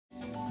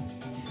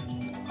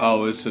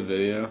Oh, it's a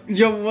video.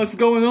 Yo, what's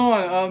going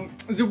on?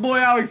 It's your boy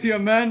Alex here,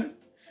 man.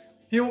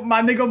 Here with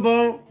my nigga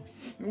Bo.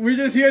 We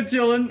just here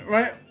chilling,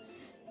 right?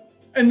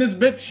 And this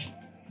bitch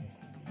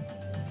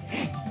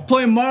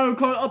playing Mario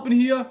Kart up in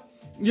here.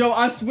 Yo,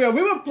 I swear,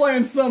 we were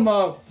playing some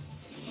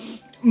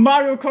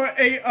Mario Kart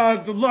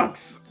 8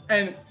 Deluxe,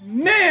 and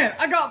man,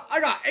 I got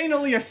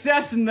anally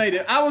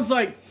assassinated. I was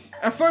like,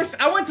 at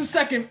first I went to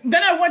second,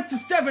 then I went to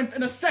seventh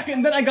in a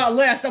second, then I got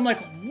last. I'm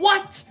like,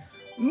 what?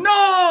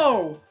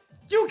 No!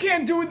 You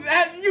can't do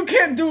that. You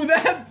can't do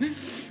that.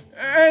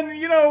 And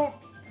you know,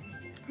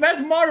 that's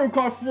Mario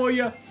Kart for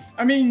you.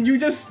 I mean, you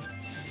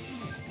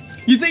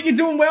think you're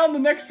doing well, in the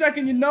next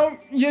second, you know,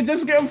 you're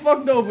just getting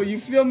fucked over. You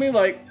feel me?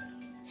 Like,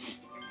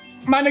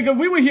 my nigga,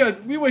 we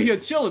were here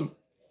chilling.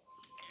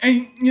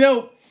 And, you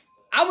know,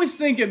 I was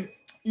thinking,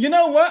 you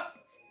know what?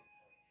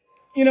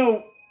 You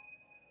know,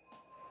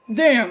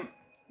 damn,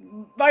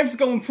 life's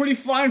going pretty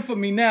fine for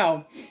me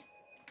now.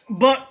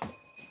 But,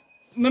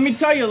 let me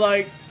tell you,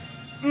 like,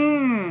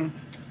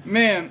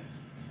 man,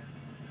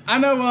 I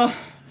know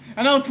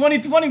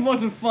 2020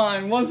 wasn't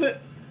fine, was it?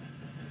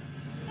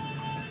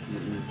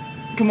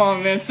 Come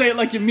on, man, say it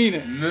like you mean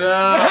it. No.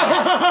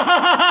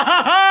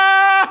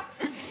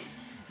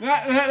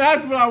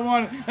 That's what I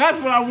want. That's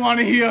what I want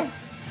to hear.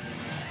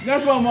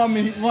 That's what I want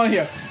to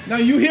hear. Now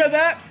you hear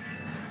that,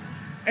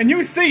 and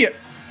you see it.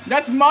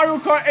 That's Mario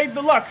Kart 8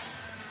 Deluxe.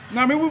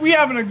 Now I mean, we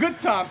having a good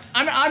time.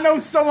 I know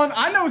someone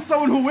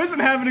who isn't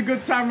having a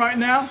good time right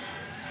now.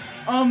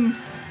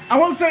 I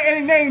won't say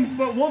any names,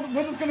 but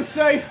we're just gonna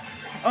say,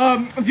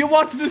 if you're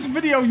watching this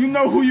video, you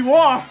know who you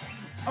are.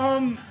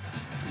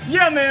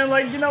 Yeah, man,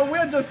 like, you know,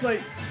 we're just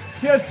like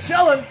here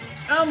chilling,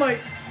 and I'm like,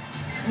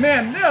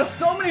 man, there are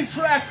so many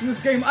tracks in this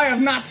game I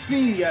have not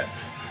seen yet.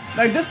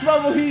 Like, this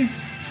level,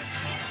 he's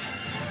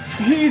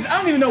I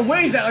don't even know where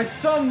he's at, like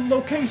some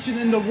location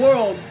in the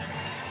world.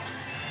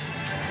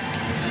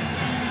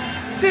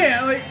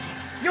 Damn, like,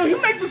 yo,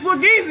 you make this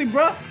look easy,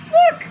 bruh.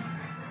 Look!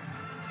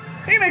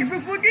 He makes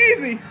this look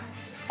easy.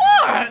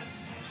 What?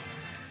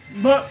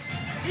 But,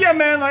 yeah,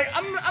 man, like,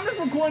 I'm just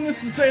recording this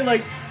to say,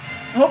 like,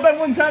 I hope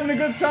everyone's having a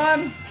good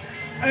time.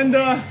 And,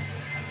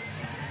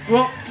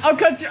 well, I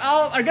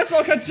guess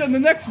I'll catch you in the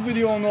next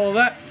video and all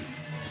that.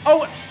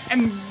 Oh,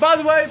 and by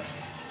the way,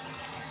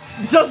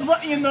 just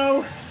letting you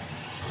know,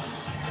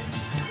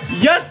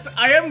 yes,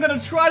 I am gonna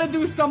try to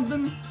do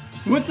something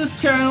with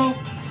this channel.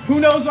 Who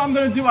knows what I'm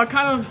gonna do?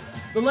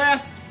 The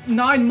last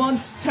 9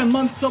 months, 10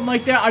 months, something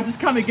like that, I just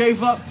kind of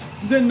gave up,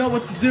 didn't know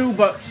what to do,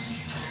 but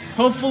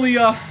hopefully,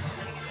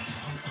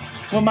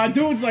 when my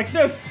dudes like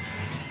this,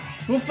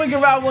 we'll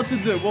figure out what to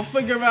do. We'll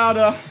figure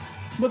out,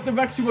 what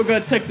direction we're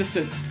gonna take this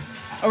in.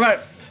 Alright.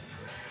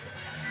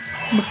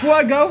 Before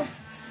I go,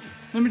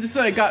 let me just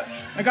say I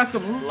got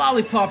some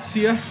lollipops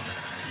here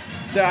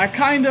that I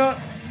kinda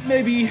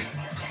maybe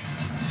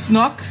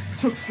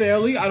took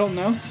fairly, I don't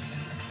know.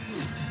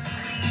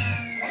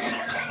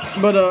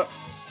 But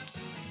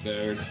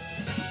Third?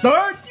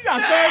 You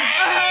got third?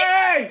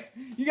 Hey!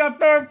 You got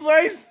third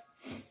place?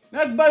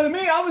 That's better than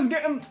me.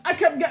 I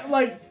kept getting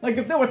like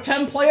if there were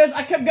 10 players,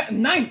 I kept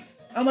getting 9th.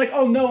 I'm like,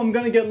 oh no, I'm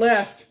gonna get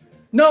last.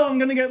 No, I'm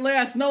gonna get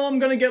last. No, I'm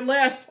gonna get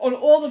last on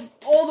all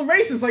the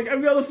races, like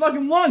every other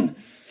fucking one.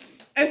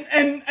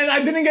 And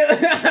I didn't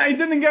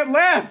get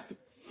last.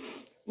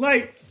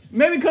 Like,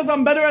 maybe because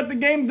I'm better at the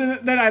game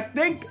than I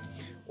think,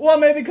 or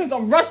maybe because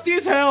I'm rusty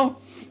as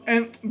hell.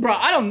 And bro,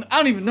 I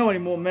don't even know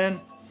anymore,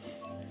 man.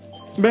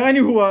 But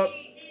anywho,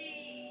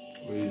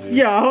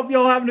 yeah, I hope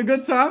y'all having a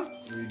good time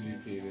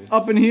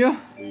up in here.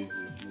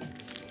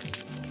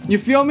 You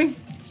feel me?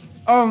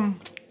 But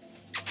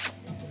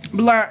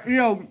like, you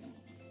know,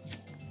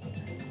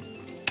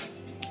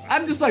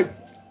 I'm just like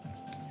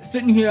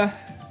sitting here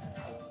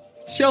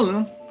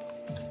chilling,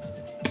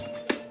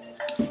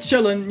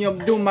 you know,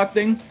 doing my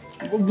thing.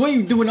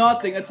 We doing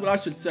our thing, that's what I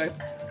should say.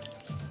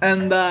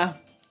 And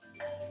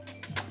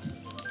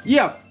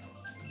yeah.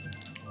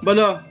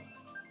 But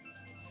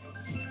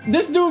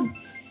this dude,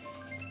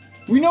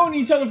 we known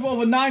each other for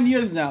over 9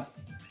 years now.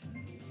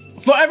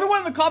 For everyone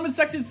in the comment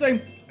section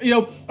saying, you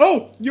know,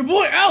 oh, your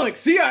boy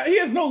Alex, he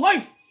has no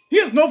life. He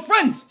has no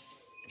friends.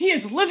 He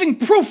is living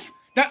proof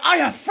that I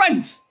have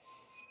friends.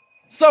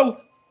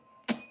 So,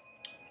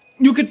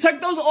 you can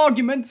take those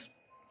arguments,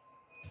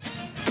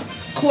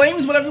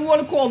 claims, whatever you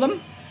want to call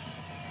them,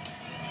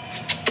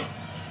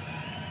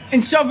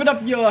 and shove it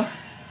up your...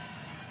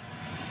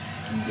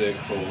 dick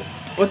hole.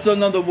 What's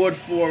another word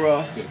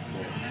for, Dick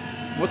hole.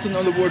 What's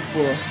another word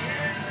for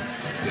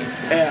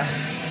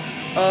ass?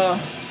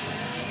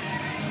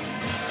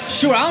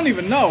 Sure, I don't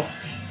even know.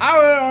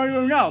 I don't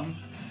even know.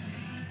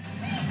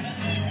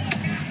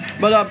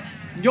 But,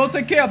 y'all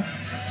take care.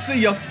 See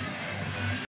ya.